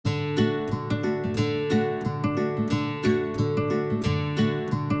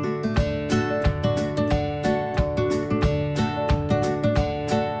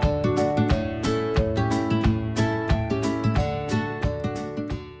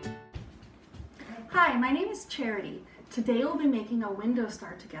Hi, my name is Charity. Today we'll be making a window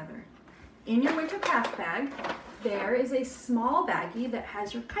star together. In your winter craft bag, there is a small baggie that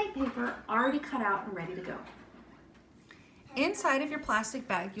has your kite paper already cut out and ready to go. Inside of your plastic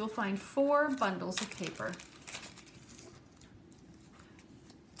bag, you'll find 4 bundles of paper.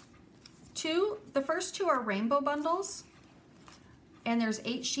 The first 2 are rainbow bundles, and there's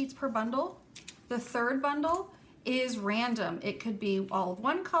 8 sheets per bundle. The third bundle is random. It could be all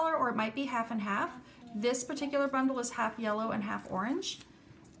one color or it might be half and half. This particular bundle is half yellow and half orange.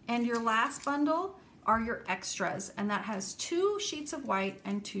 And your last bundle are your extras, and that has 2 sheets of white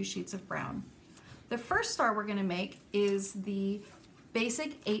and 2 sheets of brown. The first star we're going to make is the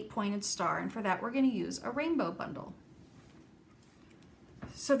basic 8-pointed star, and for that we're going to use a rainbow bundle.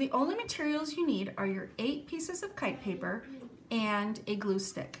 So the only materials you need are your 8 pieces of kite paper and a glue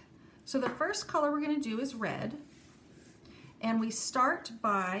stick. So the first color we're going to do is red, and we start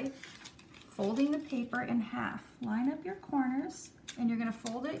by folding the paper in half. Line up your corners, and you're going to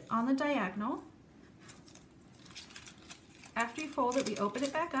fold it on the diagonal. After you fold it, we open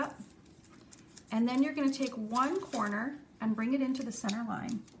it back up, and then you're going to take one corner and bring it into the center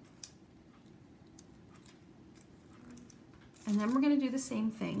line. And then we're going to do the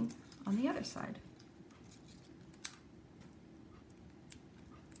same thing on the other side.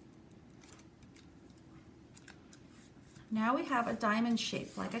 Now we have a diamond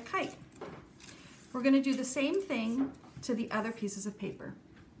shape like a kite. We're going to do the same thing to the other pieces of paper.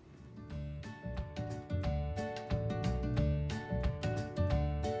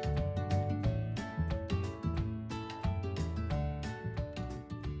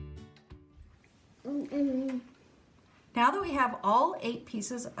 Now that we have all 8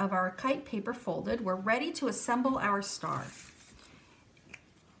 pieces of our kite paper folded, we're ready to assemble our star.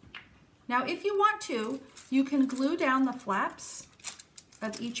 Now if you want to, you can glue down the flaps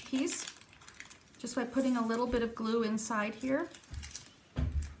of each piece just by putting a little bit of glue inside here.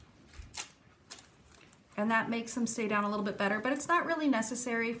 And that makes them stay down a little bit better, but it's not really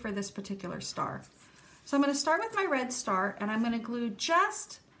necessary for this particular star. So I'm going to start with my red star, and I'm going to glue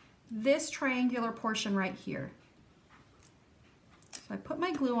just this triangular portion right here. So I put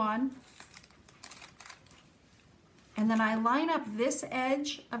my glue on, and then I line up this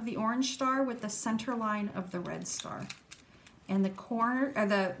edge of the orange star with the center line of the red star. And the corner, or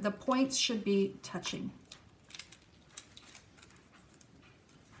the points should be touching.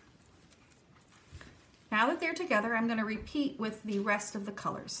 Now that they're together, I'm going to repeat with the rest of the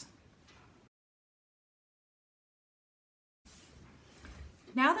colors.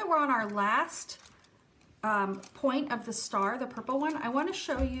 Now that we're on our last point of the star, the purple one, I want to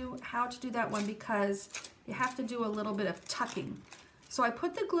show you how to do that one because you have to do a little bit of tucking. So I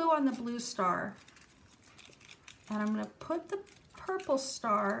put the glue on the blue star, and I'm going to put the purple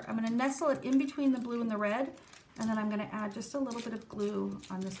star, I'm going to nestle it in between the blue and the red, and then I'm going to add just a little bit of glue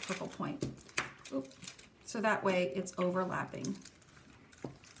on this purple point. Oop. So that way it's overlapping.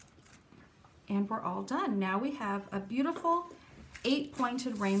 And we're all done. Now we have a beautiful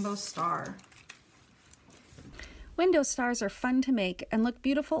 8-pointed rainbow star. Window stars are fun to make and look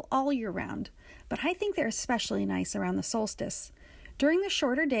beautiful all year round, but I think they're especially nice around the solstice. During the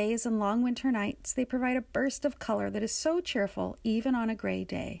shorter days and long winter nights, they provide a burst of color that is so cheerful even on a gray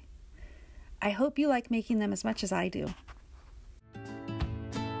day. I hope you like making them as much as I do.